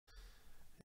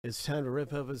It's time to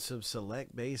rip open some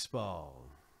Select Baseball.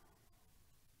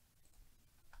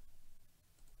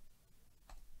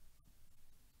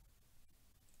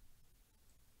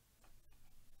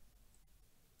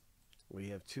 We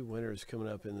have two winners coming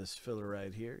up in this filler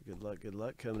right here. Good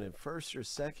luck coming in first or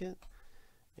second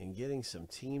and getting some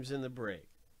teams in the break.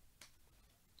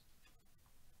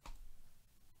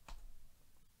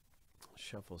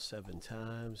 Shuffle 7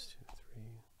 times. 2, 3.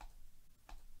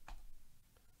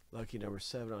 Lucky number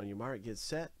 7 on your mark. Get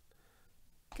set.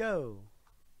 Go.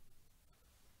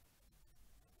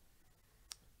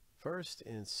 First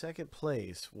and second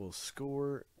place will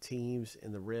score teams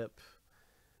in the rip.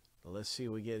 Well, let's see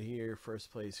what we get here.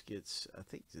 First place gets, I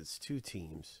think it's 2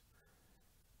 teams.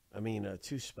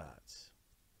 2 spots.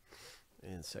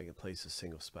 And second place is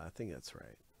single spot. I think that's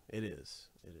right. It is.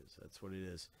 It is. That's what it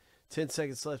is. 10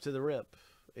 seconds left in the rip,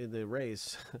 in the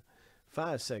race.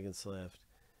 5 seconds left.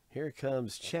 Here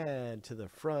comes Chad to the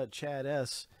front. Chad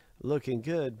S. looking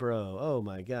good, bro. Oh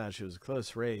my gosh, it was a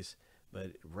close race.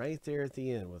 But right there at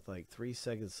the end with like 3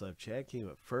 seconds left, Chad came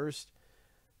up first.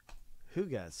 Who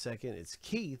got second? It's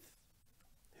Keith,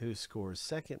 who scores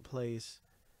second place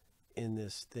in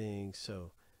this thing.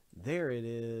 So there it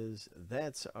is.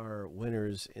 That's our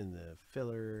winners in the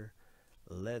filler.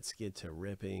 Let's get to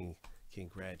ripping.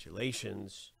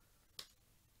 Congratulations,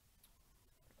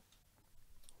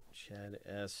 Chad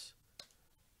S.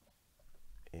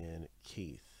 and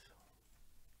Keith.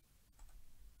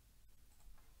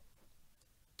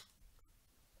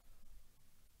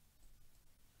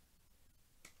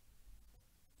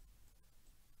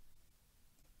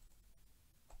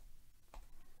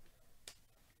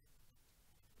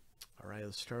 All right,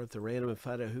 let's start with the random and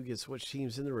find out who gets which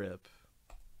teams in the rip.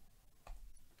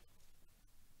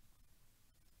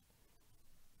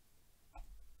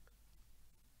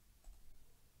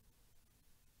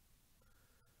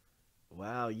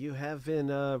 Wow, you have been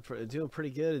doing pretty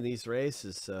good in these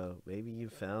races, so maybe you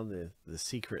found the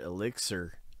secret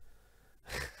elixir.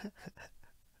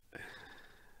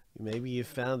 Maybe you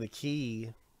found the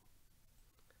key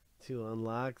to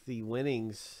unlock the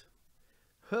winnings.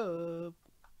 Hope.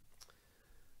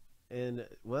 And,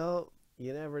 well,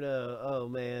 you never know. Oh,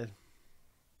 man.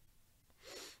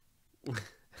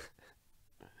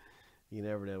 You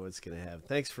never know what's going to happen.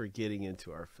 Thanks for getting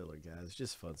into our filler, guys.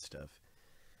 Just fun stuff.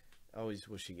 Always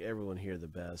wishing everyone here the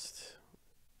best.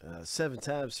 7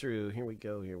 times through. Here we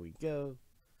go. Here we go.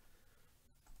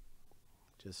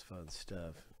 Just fun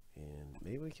stuff. And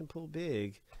maybe we can pull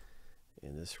big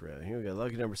in this round. Here we go.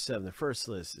 Lucky number 7. The first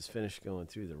list is finished going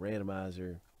through the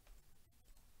randomizer.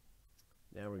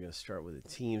 Now we're going to start with the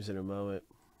teams in a moment.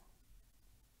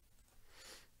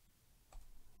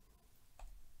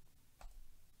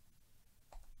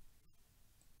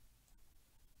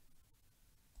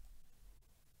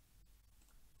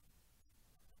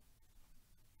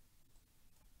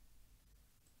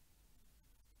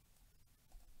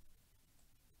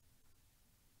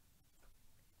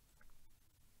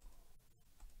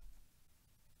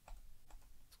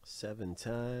 Seven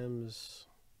times.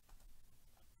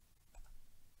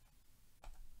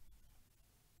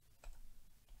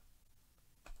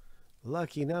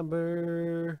 Lucky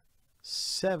number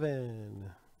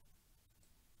 7.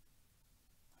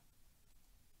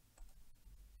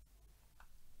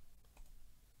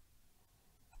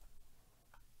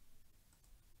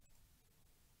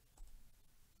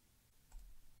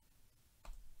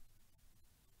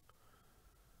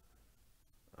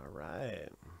 All right.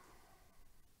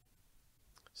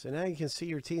 So now you can see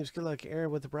your teams. Good luck,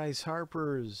 Aaron, with the Bryce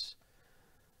Harpers.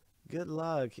 Good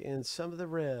luck in some of the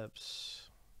rips.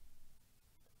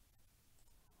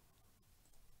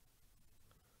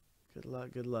 Good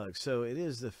luck, good luck. So it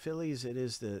is the Phillies. It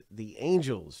is the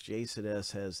Angels. Jason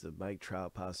S. has the Mike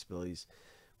Trout possibilities.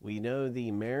 We know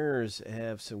the Mariners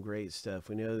have some great stuff.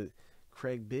 We know that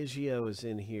Craig Biggio is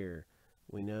in here.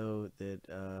 We know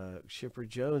that Chipper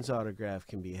Jones autograph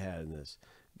can be had in this.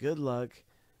 Good luck.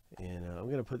 And I'm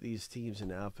going to put these teams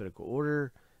in alphabetical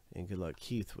order. And good luck,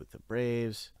 Keith, with the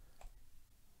Braves.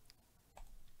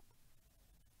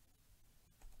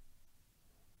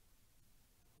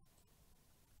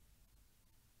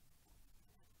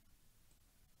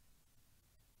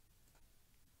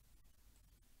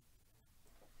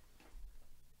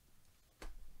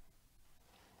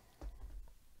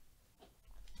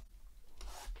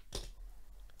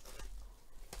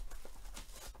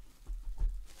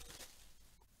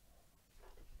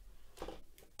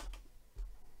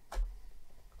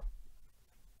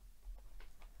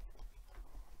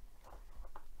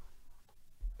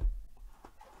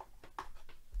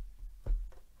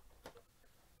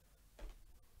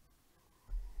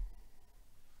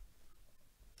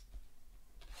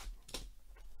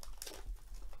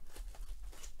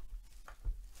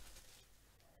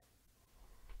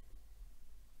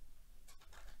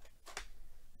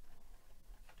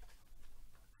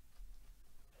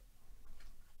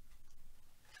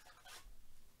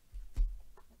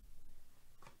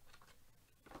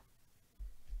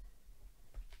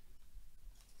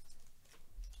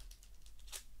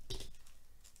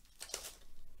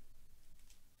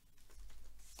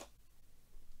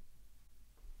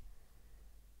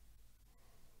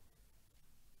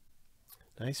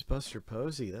 Nice Buster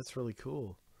Posey. That's really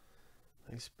cool.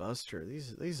 Nice Buster.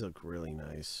 These look really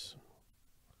nice.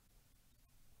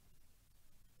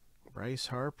 Bryce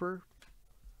Harper.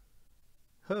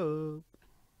 Hope.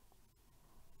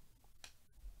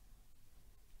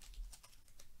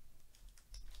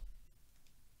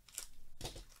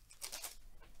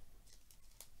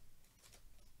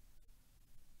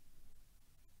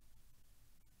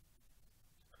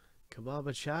 Kamal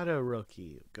Machado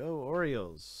rookie. Go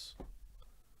Orioles.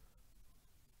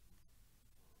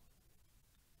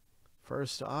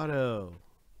 First auto.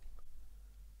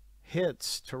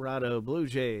 Hits Toronto Blue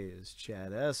Jays.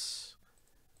 Chad S.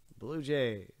 Blue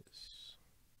Jays.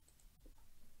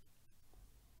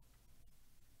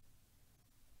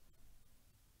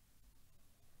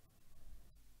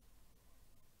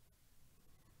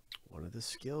 One of the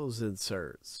skills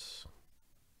inserts.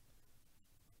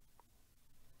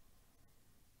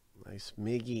 Nice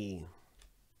Miggy.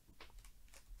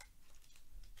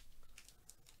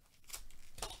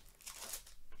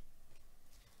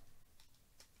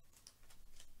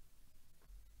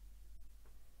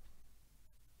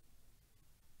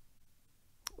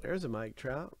 There's a Mike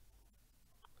Trout.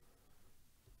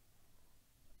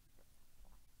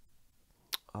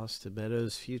 Austin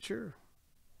Meadows future.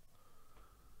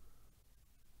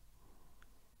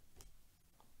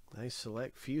 Nice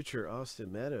select future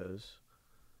Austin Meadows.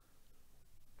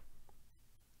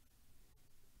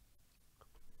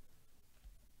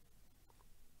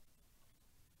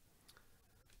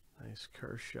 Nice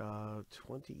Kershaw,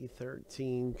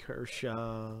 2013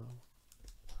 Kershaw.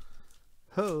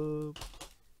 Hope.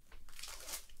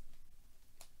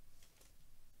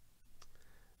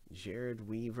 Jared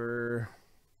Weaver.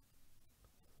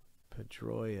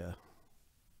 Pedroia.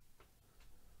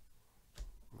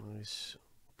 Nice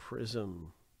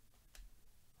Prism.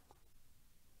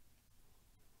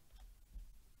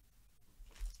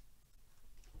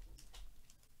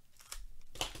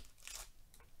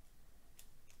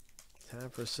 Time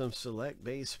for some select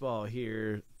baseball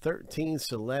here. 13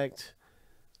 select.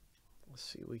 Let's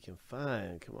see what we can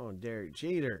find. Come on, Derek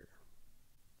Jeter.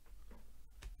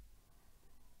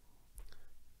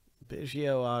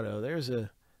 Biggio auto. There's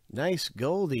a nice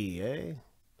Goldie, eh?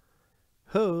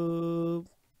 Hope.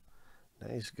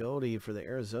 Nice Goldie for the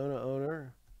Arizona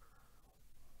owner.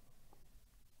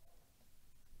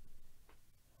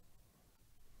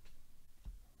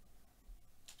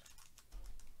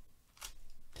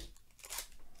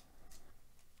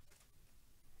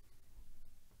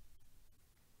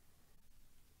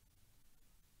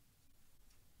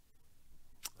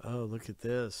 Oh, look at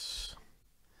this.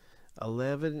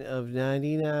 11 of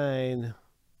 99.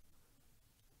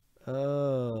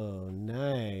 Oh,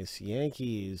 nice.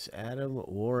 Yankees. Adam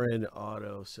Warren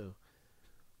auto. So,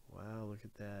 wow, look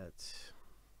at that.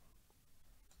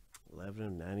 11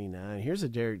 of 99. Here's a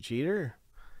Derek Jeter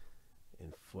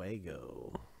in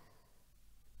Fuego.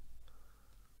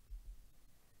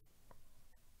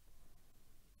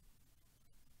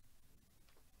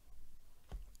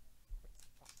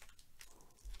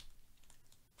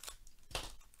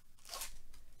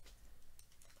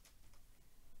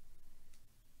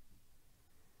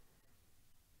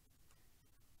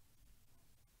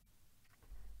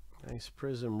 Nice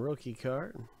Prism rookie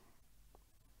card.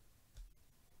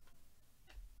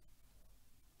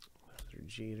 Another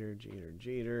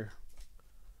Jeter.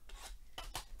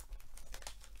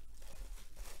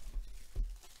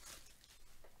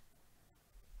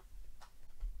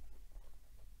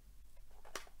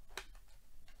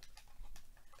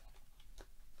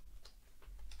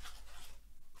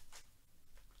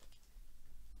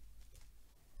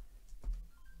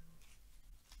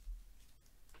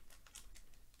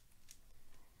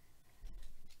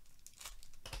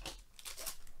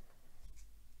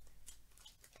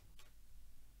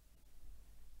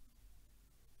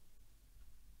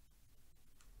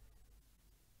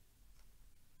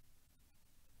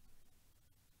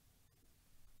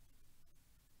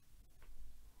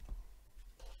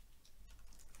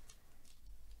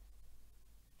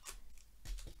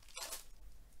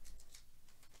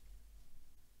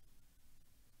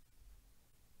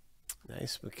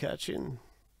 Nice McCutcheon.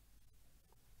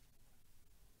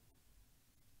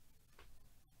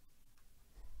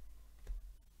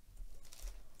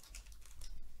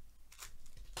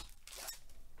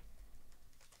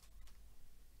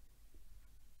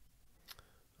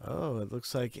 Oh, it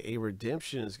looks like a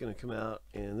redemption is going to come out,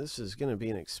 and this is going to be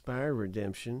an expired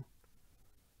redemption.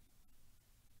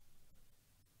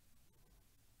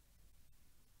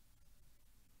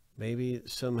 Maybe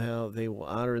somehow they will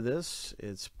honor this.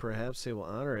 It's perhaps they will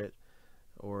honor it,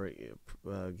 or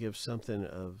give something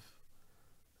of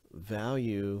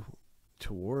value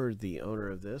toward the owner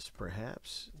of this,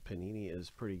 perhaps. Panini is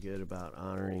pretty good about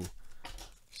honoring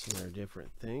some of their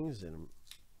different things, and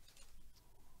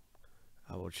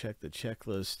I will check the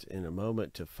checklist in a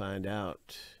moment to find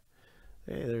out.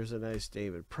 Hey, there's a nice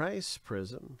David Price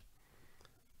prism.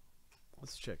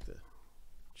 Let's check the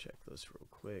checklist real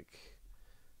quick.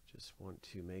 Just want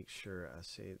to make sure I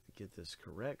get this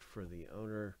correct for the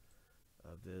owner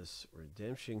of this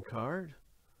redemption card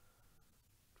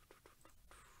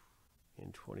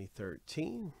in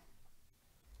 2013.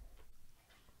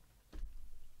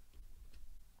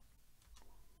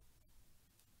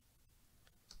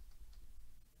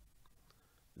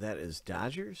 That is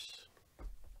Dodgers.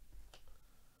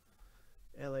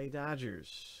 LA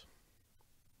Dodgers.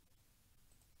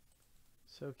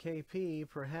 So KP,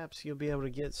 perhaps you'll be able to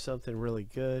get something really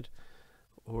good,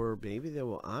 or maybe they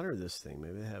will honor this thing.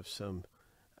 Maybe they have some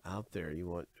out there. We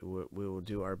will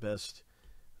do our best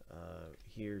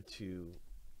here to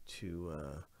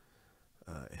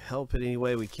help it any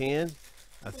way we can.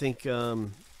 I think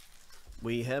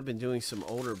we have been doing some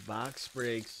older box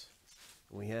breaks.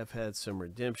 We have had some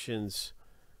redemptions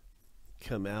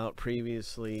come out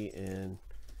previously, and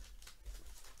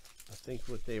I think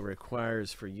what they require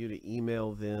is for you to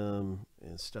email them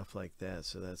and stuff like that.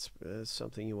 So that's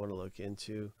something you want to look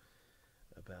into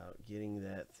about getting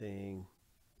that thing,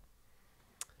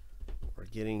 or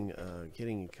getting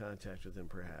in contact with them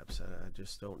perhaps. I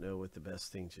just don't know what the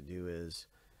best thing to do is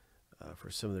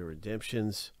for some of the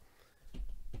redemptions.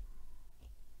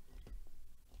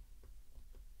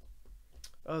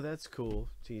 Oh, that's cool,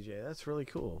 TJ. That's really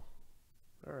cool.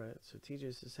 All right, so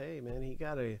TJ says, hey man, he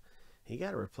got a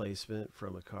replacement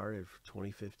from a card of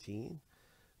 2015.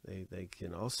 They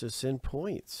can also send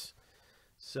points.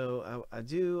 So I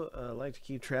do like to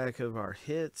keep track of our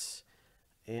hits,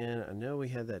 and I know we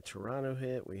had that Toronto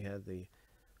hit. We had the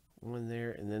one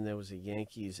there, and then there was a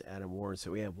Yankees Adam Warren.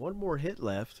 So we have one more hit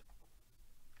left.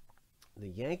 The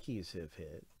Yankees have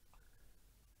hit.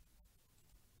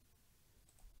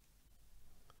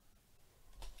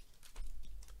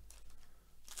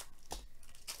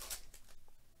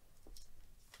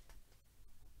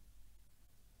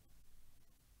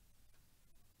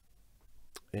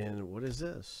 And what is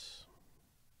this?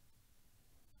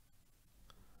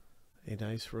 A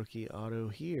nice rookie auto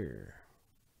here.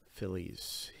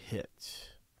 Phillies hit.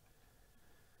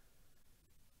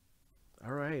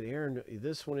 All right, Aaron,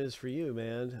 this one is for you,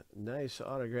 man. Nice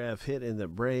autograph hit in the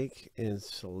break in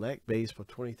Select Baseball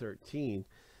 2013.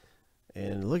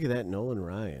 And look at that Nolan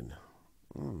Ryan.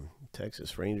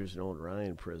 Texas Rangers Nolan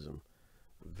Ryan prism.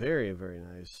 Very, very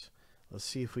nice. Let's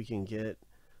see if we can get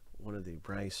one of the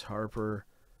Bryce Harper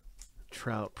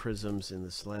Trout prisms in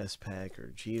this last pack,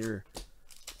 or Jeter,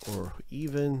 or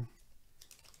even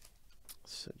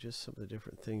just some of the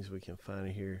different things we can find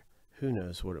here. Who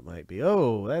knows what it might be?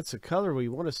 Oh, that's the color we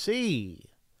want to see.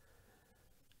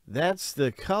 That's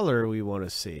the color we want to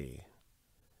see,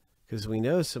 because we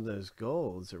know some of those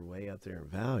golds are way out there in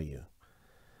value.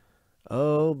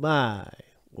 Oh my,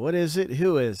 what is it?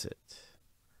 Who is it?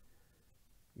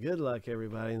 Good luck,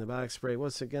 everybody, in the box break.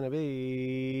 What's it gonna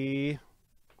be?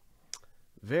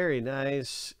 Very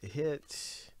nice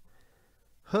hit.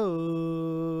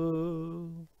 Ho!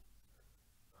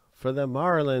 For the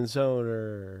Marlins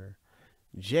owner,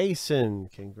 Jason.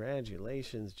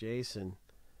 Congratulations, Jason.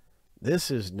 This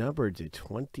is numbered to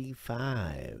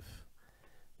 25.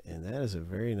 And that is a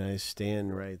very nice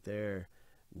stand right there.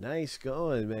 Nice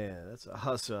going, man. That's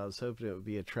awesome. I was hoping it would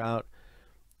be a Trout,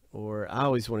 or I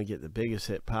always want to get the biggest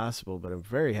hit possible, but I'm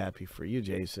very happy for you,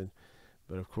 Jason.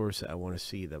 But of course, I want to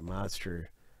see the monster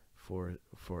for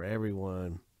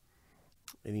everyone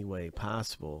any way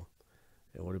possible.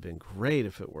 It would have been great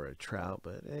if it were a Trout,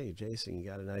 but hey, Jason, you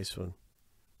got a nice one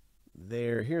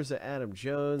there. Here's the Adam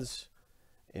Jones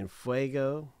in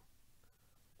Fuego.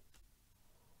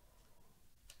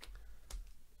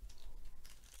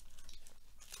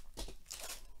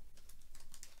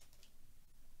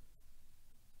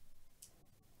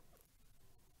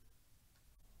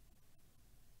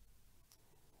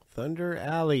 Thunder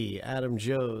Alley, Adam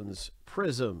Jones,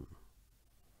 prism.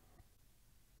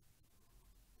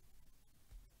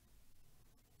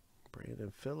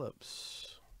 Brandon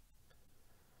Phillips.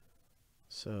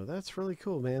 So that's really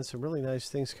cool, man. Some really nice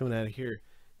things coming out of here.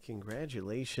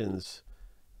 Congratulations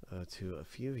to a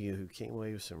few of you who came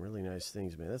away with some really nice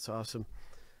things, man. That's awesome.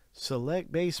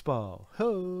 Select Baseball.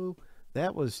 Ho!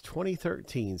 That was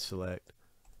 2013 Select.